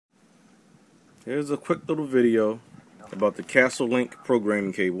Here's a quick little video about the Castle Link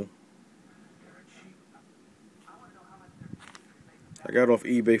programming cable. I got it off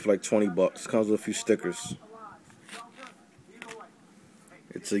eBay for like 20 bucks. Comes with a few stickers.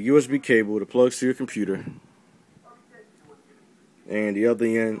 It's a USB cable that plugs to your computer, and the other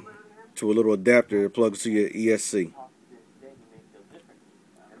end to a little adapter that plugs to your ESC.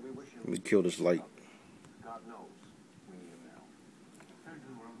 Let me kill this light.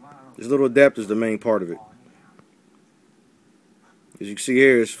 This little adapter is the main part of it. As you can see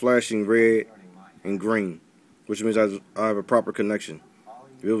here, it's flashing red and green, which means I have a proper connection.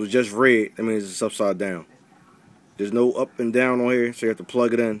 If it was just red, that means it's upside down. There's no up and down on here, so you have to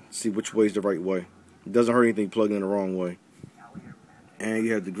plug it in, see which way is the right way. It doesn't hurt anything plugging in the wrong way. And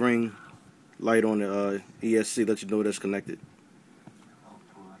you have the green light on the ESC, let you know that's connected.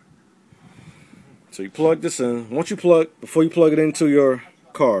 So you plug this in. Before you plug it into your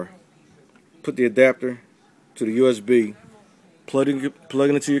car, put the adapter to the USB, plug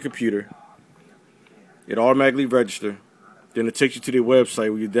it into your computer. It automatically registers. Then it takes you to the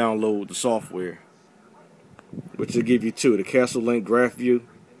website where you download the software, which will give you two: the Castle Link Graph View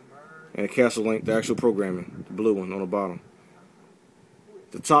and the Castle Link, the actual programming, the blue one on the bottom.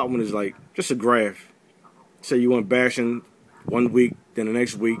 The top one is like just a graph. Say you want bashing 1 week, then the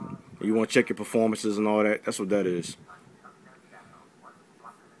next week, and you want to check your performances and all that. That's what that is.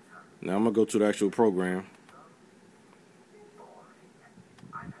 Now I'm going to go to the actual program.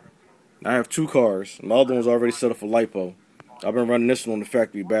 I have two cars. My other one's already set up for LiPo. I've been running this one on the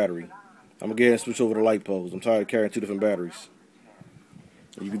factory battery. I'm going to go ahead and switch over to LiPos. I'm tired of carrying two different batteries.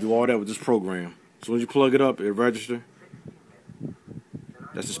 And you can do all that with this program. So when you plug it up, it registers.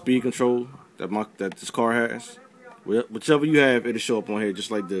 That's the speed control that this car has. Whichever you have, it'll show up on here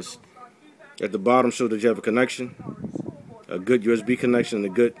just like this. At the bottom, show that you have a connection, a good USB connection, and a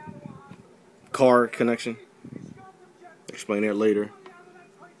good car connection. Explain that later.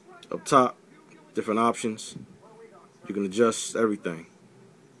 Up top, different options. You can adjust everything.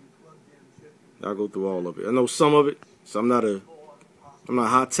 I'll go through all of it. I know some of it, so I'm not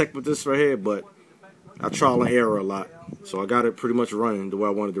high tech with this right here, but I trial and error a lot. So I got it pretty much running the way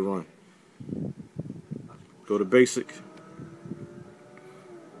I wanted to run. Go to basic.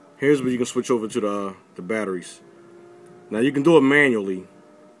 Here's where you can switch over to the batteries. Now you can do it manually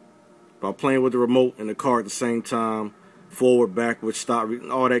by playing with the remote and the car at the same time, forward, backward, stop,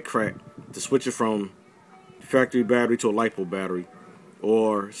 all that crap, to switch it from factory battery to a LiPo battery.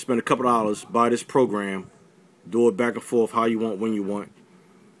 Or spend a couple dollars, buy this program, do it back and forth how you want, when you want.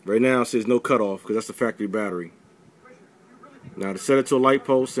 Right now it says no cutoff because that's the factory battery. Now to set it to a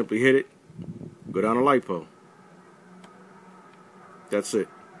LiPo, simply hit it, go down to LiPo. That's it.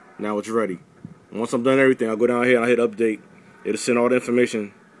 Now it's ready. Once I'm done everything, I'll go down here and I hit update. It'll send all the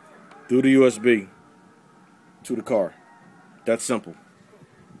information through the USB to the car. That's simple.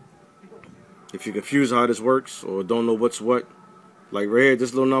 If you're confused how this works or don't know what's what, like right here,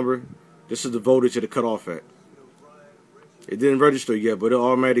 this little number, this is the voltage it'll cut off at. It didn't register yet, but it'll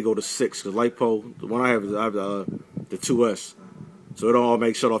automatically go to 6 because LiPo, the one I have the 2S, so it'll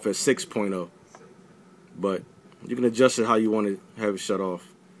automatically shut off at 6.0. But you can adjust it how you want to have it shut off.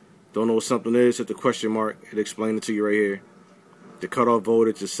 Don't know what something is, hit the question mark, it'll explain it to you right here. The cutoff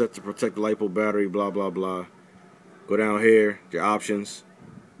voltage is set to protect the LiPo battery, blah, blah, blah. Go down here, your options.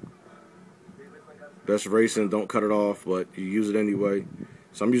 Best racing, don't cut it off, but you use it anyway.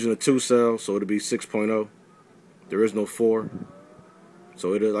 So I'm using a 2-cell, so it'll be 6.0. There is no 4.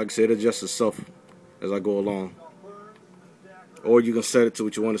 So it'll, like I said, it adjusts itself as I go along. Or you can set it to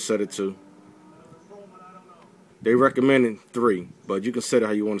what you want to set it to. They recommend 3, but you can set it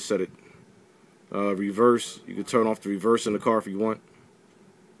how you want to set it. Reverse, you can turn off the reverse in the car if you want.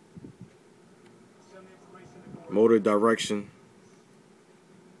 Motor direction.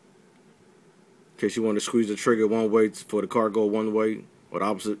 In case you want to squeeze the trigger one way for the car go one way, or the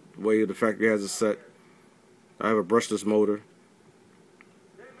opposite way the factory has it set. I have a brushless motor.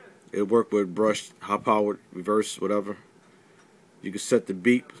 It'll work with brushed, high-powered, reverse, whatever. You can set the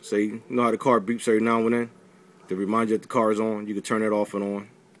beep. Say, you know how the car beeps every now and then? To remind you that the car is on. You can turn that off and on.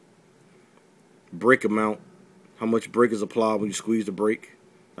 Brake amount. How much brake is applied when you squeeze the brake.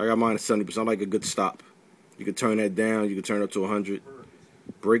 I got mine at 70%. I like a good stop. You can turn that down. You can turn it up to 100.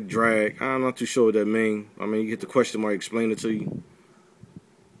 Brake drag. I'm not too sure what that means. I mean, you hit the question mark, explain it to you.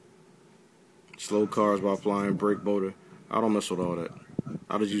 Slow cars by applying brake motor. I don't mess with all that.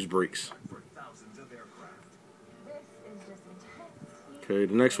 I just use brakes. Okay,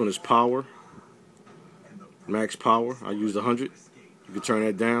 the next one is power. Max power. I use 100. You can turn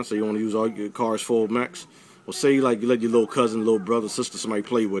that down, so you want to use all your car's full max. Well, say you let your little cousin, little brother, sister, somebody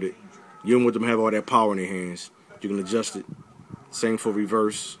play with it. You don't want them to have all that power in their hands. You can adjust it. Same for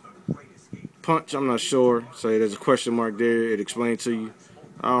reverse. Punch, I'm not sure. Say there's a question mark there. It explained to you.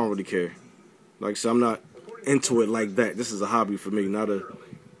 I don't really care. Like I said, I'm not into it like that. This is a hobby for me, not a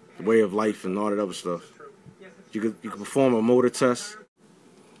way of life and all that other stuff. You can perform a motor test.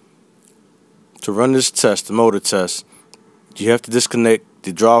 To run this test, the motor test, you have to disconnect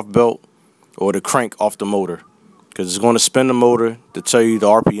the drive belt or the crank off the motor, because it's going to spin the motor to tell you the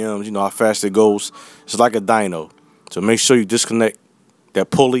RPMs, you know, how fast it goes. It's like a dyno. So make sure you disconnect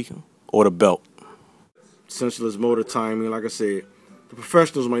that pulley or the belt. Sensorless motor timing, like I said, the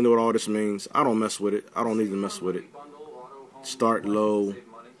professionals might know what all this means. I don't mess with it. I don't need to mess with it. Start low,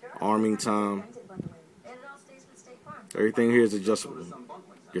 arming time. Everything here is adjustable.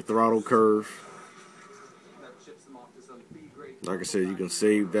 Your throttle curve. Like I said, you can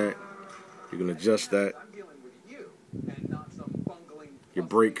save that. You can adjust that. Your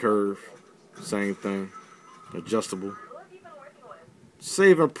brake curve, same thing. Adjustable.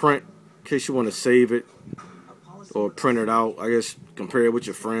 Save and print in case you want to save it or print it out. I guess compare it with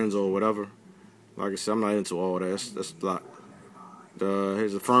your friends or whatever. Like I said, I'm not into all that. That's a lot.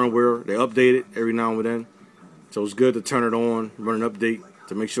 Here's the firmware. They update it every now and then. So it's good to turn it on, run an update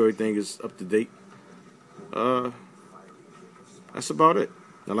to make sure everything is up to date. That's about it.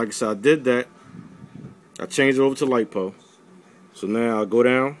 Now, like I said, I did that. I changed it over to LiPo. So now I go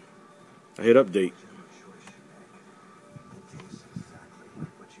down, I hit update.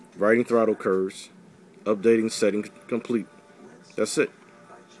 Writing throttle curves, updating setting complete. That's it.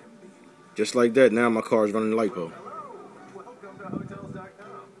 Just like that, now my car is running LiPo.